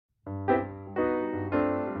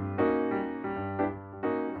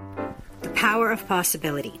power of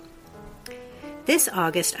possibility. This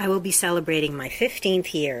August, I will be celebrating my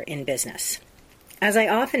 15th year in business. As I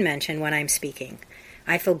often mention when I'm speaking,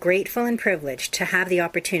 I feel grateful and privileged to have the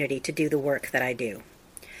opportunity to do the work that I do.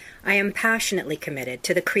 I am passionately committed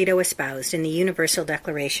to the credo espoused in the Universal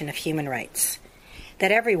Declaration of Human Rights,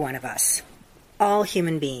 that every one of us, all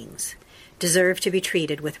human beings, deserve to be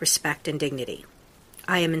treated with respect and dignity.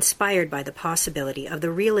 I am inspired by the possibility of the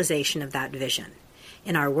realization of that vision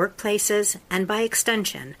in our workplaces and, by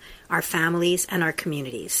extension, our families and our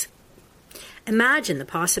communities. Imagine the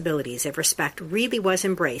possibilities if respect really was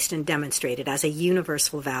embraced and demonstrated as a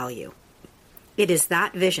universal value. It is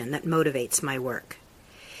that vision that motivates my work.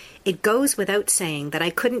 It goes without saying that I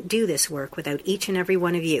couldn't do this work without each and every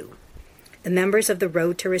one of you, the members of the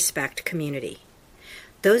Road to Respect community.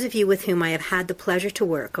 Those of you with whom I have had the pleasure to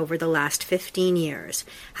work over the last 15 years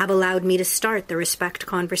have allowed me to start the respect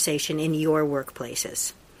conversation in your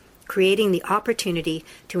workplaces, creating the opportunity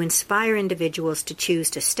to inspire individuals to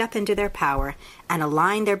choose to step into their power and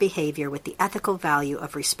align their behavior with the ethical value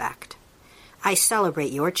of respect. I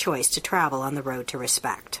celebrate your choice to travel on the road to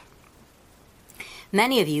respect.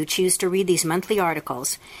 Many of you choose to read these monthly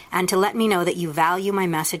articles and to let me know that you value my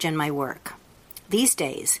message and my work. These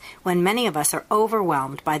days, when many of us are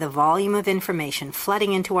overwhelmed by the volume of information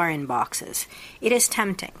flooding into our inboxes, it is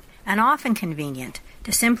tempting, and often convenient,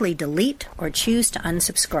 to simply delete or choose to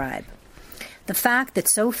unsubscribe. The fact that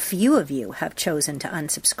so few of you have chosen to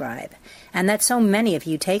unsubscribe, and that so many of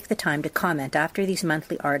you take the time to comment after these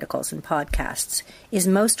monthly articles and podcasts, is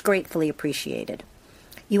most gratefully appreciated.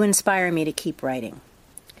 You inspire me to keep writing.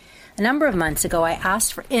 A number of months ago, I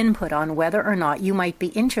asked for input on whether or not you might be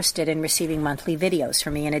interested in receiving monthly videos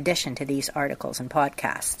from me in addition to these articles and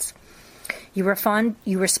podcasts. You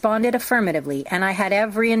responded affirmatively, and I had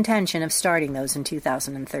every intention of starting those in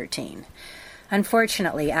 2013.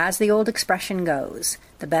 Unfortunately, as the old expression goes,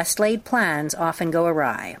 the best laid plans often go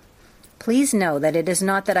awry. Please know that it is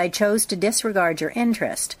not that I chose to disregard your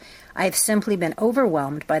interest. I have simply been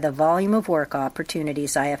overwhelmed by the volume of work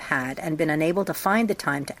opportunities I have had and been unable to find the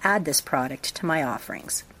time to add this product to my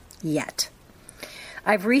offerings. Yet.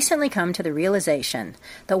 I've recently come to the realization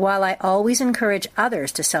that while I always encourage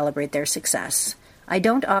others to celebrate their success, I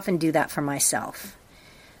don't often do that for myself.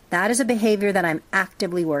 That is a behavior that I'm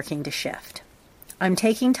actively working to shift. I'm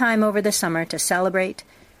taking time over the summer to celebrate,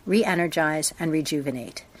 re-energize, and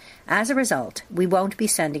rejuvenate. As a result, we won't be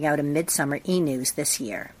sending out a midsummer e-news this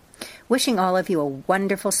year. Wishing all of you a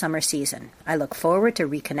wonderful summer season. I look forward to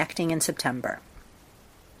reconnecting in September.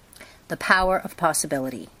 The power of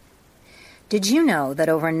possibility. Did you know that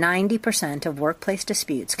over 90% of workplace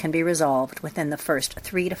disputes can be resolved within the first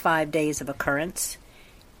 3 to 5 days of occurrence,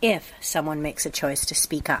 if someone makes a choice to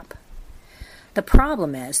speak up? The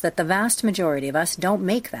problem is that the vast majority of us don't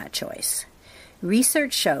make that choice.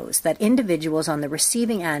 Research shows that individuals on the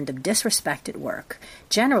receiving end of disrespect at work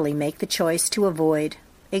generally make the choice to avoid,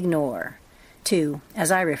 ignore, to, as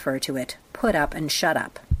I refer to it, put up and shut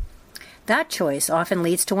up. That choice often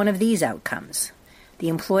leads to one of these outcomes. The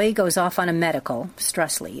employee goes off on a medical,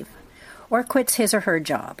 stress leave, or quits his or her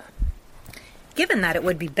job. Given that it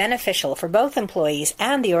would be beneficial for both employees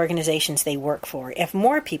and the organizations they work for if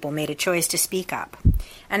more people made a choice to speak up,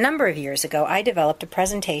 a number of years ago I developed a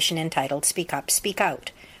presentation entitled Speak Up, Speak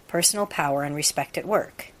Out, Personal Power and Respect at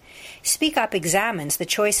Work. Speak Up examines the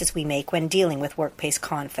choices we make when dealing with workplace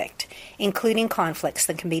conflict, including conflicts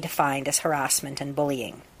that can be defined as harassment and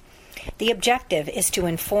bullying. The objective is to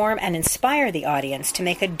inform and inspire the audience to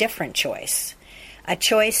make a different choice, a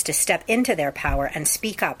choice to step into their power and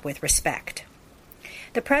speak up with respect.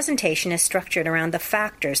 The presentation is structured around the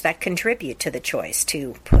factors that contribute to the choice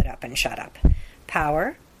to put up and shut up: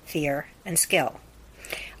 power, fear, and skill.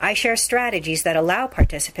 I share strategies that allow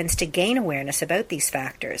participants to gain awareness about these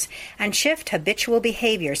factors and shift habitual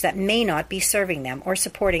behaviors that may not be serving them or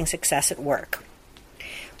supporting success at work.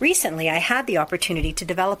 Recently, I had the opportunity to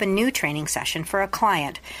develop a new training session for a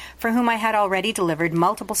client for whom I had already delivered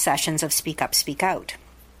multiple sessions of Speak Up, Speak Out.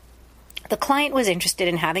 The client was interested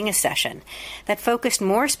in having a session that focused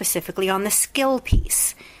more specifically on the skill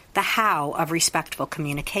piece, the how of respectful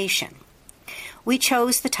communication. We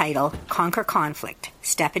chose the title, Conquer Conflict,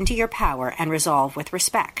 Step into Your Power and Resolve with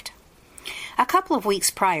Respect. A couple of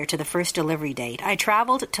weeks prior to the first delivery date, I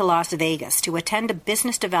traveled to Las Vegas to attend a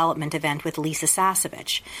business development event with Lisa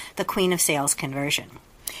Sasevich, the Queen of Sales Conversion.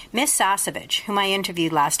 Miss Sasevich, whom I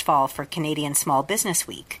interviewed last fall for Canadian Small Business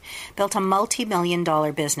Week, built a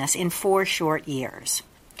multi-million-dollar business in 4 short years.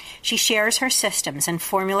 She shares her systems and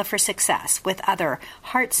formula for success with other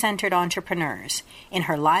heart-centered entrepreneurs in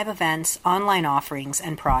her live events, online offerings,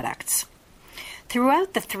 and products.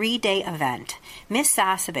 Throughout the 3-day event, Ms.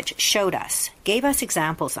 Sasevich showed us, gave us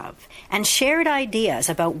examples of, and shared ideas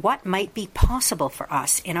about what might be possible for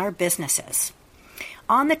us in our businesses.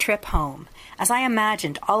 On the trip home, as I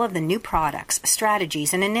imagined all of the new products,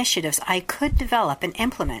 strategies, and initiatives I could develop and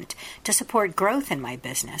implement to support growth in my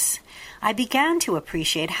business, I began to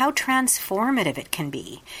appreciate how transformative it can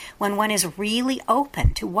be when one is really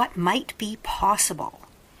open to what might be possible,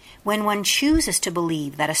 when one chooses to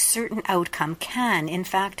believe that a certain outcome can, in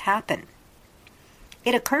fact, happen.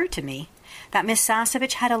 It occurred to me that Ms.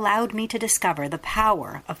 Sasevich had allowed me to discover the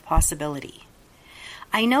power of possibility.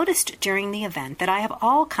 I noticed during the event that I have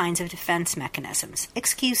all kinds of defense mechanisms,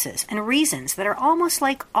 excuses, and reasons that are almost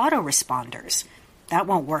like autoresponders. That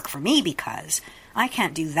won't work for me because, I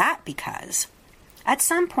can't do that because. At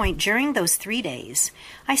some point during those 3 days,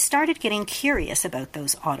 I started getting curious about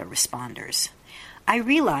those autoresponders. I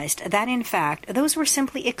realized that, in fact, those were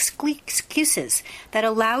simply excuses that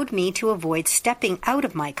allowed me to avoid stepping out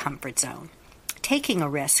of my comfort zone, taking a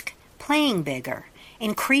risk, playing bigger,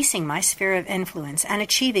 increasing my sphere of influence, and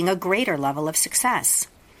achieving a greater level of success.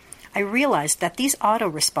 I realized that these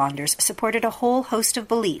autoresponders supported a whole host of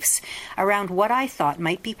beliefs around what I thought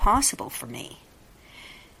might be possible for me.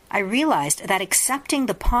 I realized that accepting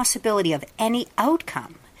the possibility of any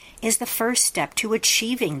outcome is the first step to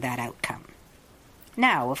achieving that outcome.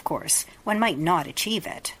 Now, of course, one might not achieve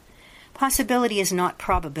it. Possibility is not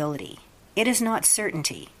probability. It is not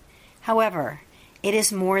certainty. However, it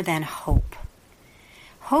is more than hope.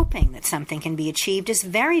 Hoping that something can be achieved is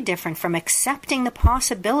very different from accepting the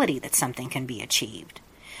possibility that something can be achieved.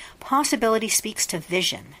 Possibility speaks to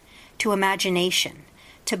vision, to imagination,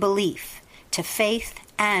 to belief, to faith,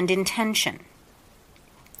 and intention.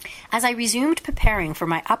 As I resumed preparing for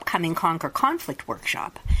my upcoming Conquer Conflict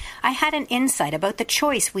workshop, I had an insight about the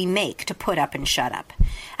choice we make to put up and shut up,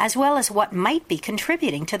 as well as what might be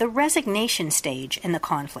contributing to the resignation stage in the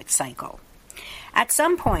conflict cycle. At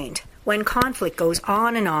some point, when conflict goes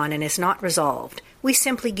on and is not resolved, we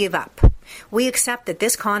simply give up. We accept that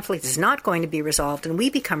this conflict is not going to be resolved, and we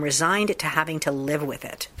become resigned to having to live with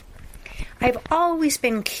it. I've always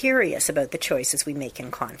been curious about the choices we make in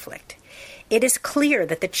conflict. It is clear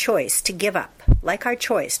that the choice to give up, like our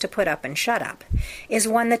choice to put up and shut up, is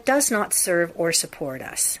one that does not serve or support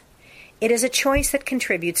us. It is a choice that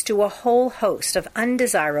contributes to a whole host of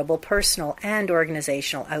undesirable personal and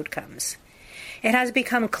organizational outcomes. It has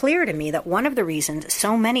become clear to me that one of the reasons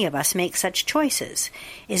so many of us make such choices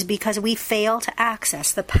is because we fail to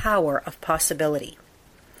access the power of possibility.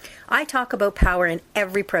 I talk about power in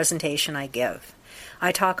every presentation I give.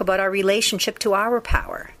 I talk about our relationship to our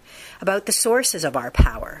power, about the sources of our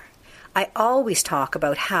power. I always talk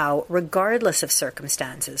about how, regardless of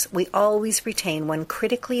circumstances, we always retain one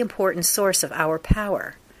critically important source of our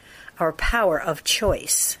power of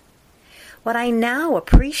choice. What I now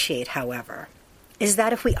appreciate, however, is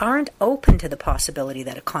that if we aren't open to the possibility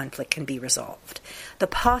that a conflict can be resolved, the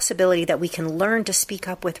possibility that we can learn to speak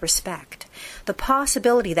up with respect, the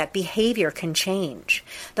possibility that behavior can change,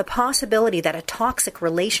 the possibility that a toxic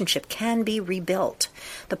relationship can be rebuilt,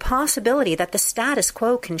 the possibility that the status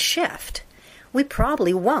quo can shift, we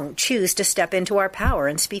probably won't choose to step into our power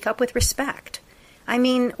and speak up with respect. I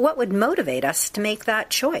mean, what would motivate us to make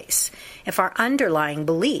that choice if our underlying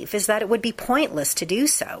belief is that it would be pointless to do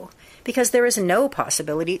so, because there is no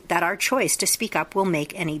possibility that our choice to speak up will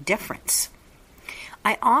make any difference?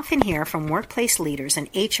 I often hear from workplace leaders and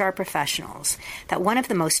HR professionals that one of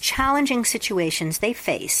the most challenging situations they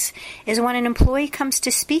face is when an employee comes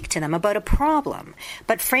to speak to them about a problem,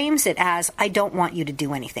 but frames it as, "I don't want you to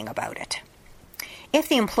do anything about it." If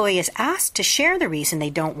the employee is asked to share the reason they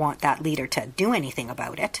don't want that leader to do anything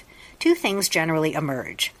about it, two things generally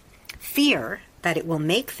emerge: fear that it will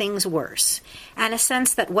make things worse, and a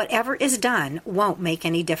sense that whatever is done won't make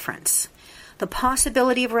any difference. The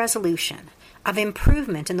possibility of resolution, of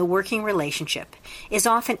improvement in the working relationship, is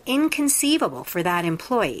often inconceivable for that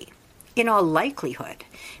employee, in all likelihood,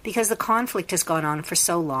 because the conflict has gone on for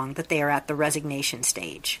so long that they are at the resignation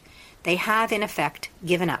stage. They have, in effect,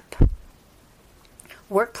 given up.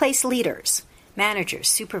 Workplace leaders, managers,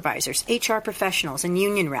 supervisors, HR professionals, and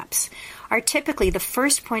union reps are typically the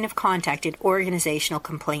first point of contact in organizational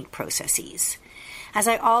complaint processes. As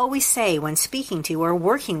I always say when speaking to or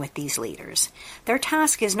working with these leaders, their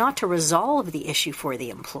task is not to resolve the issue for the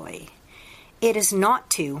employee. It is not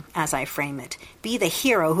to, as I frame it, be the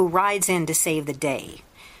hero who rides in to save the day.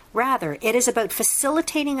 Rather, it is about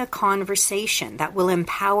facilitating a conversation that will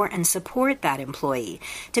empower and support that employee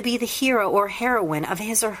to be the hero or heroine of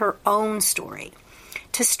his or her own story,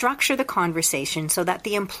 to structure the conversation so that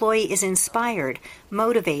the employee is inspired,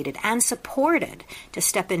 motivated, and supported to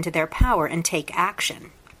step into their power and take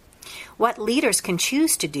action. What leaders can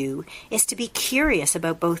choose to do is to be curious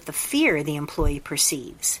about both the fear the employee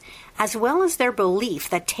perceives, as well as their belief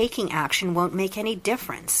that taking action won't make any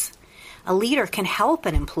difference. A leader can help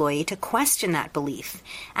an employee to question that belief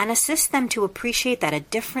and assist them to appreciate that a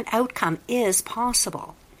different outcome is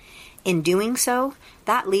possible. In doing so,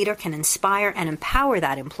 that leader can inspire and empower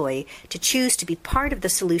that employee to choose to be part of the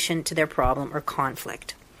solution to their problem or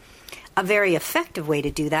conflict. A very effective way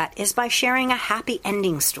to do that is by sharing a happy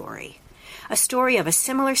ending story, a story of a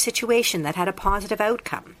similar situation that had a positive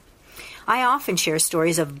outcome. I often share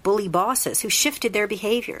stories of bully bosses who shifted their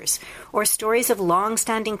behaviors, or stories of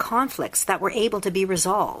long-standing conflicts that were able to be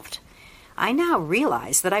resolved. I now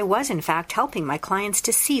realize that I was in fact helping my clients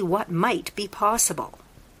to see what might be possible.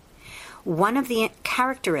 One of the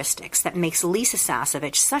characteristics that makes Lisa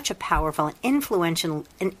Sasevich such a powerful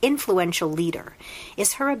and influential leader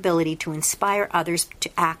is her ability to inspire others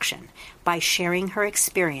to action by sharing her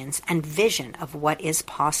experience and vision of what is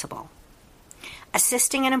possible.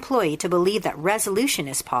 Assisting an employee to believe that resolution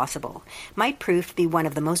is possible might prove to be one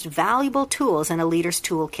of the most valuable tools in a leader's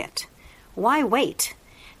toolkit. Why wait?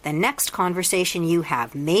 The next conversation you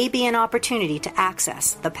have may be an opportunity to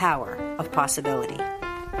access the power of possibility.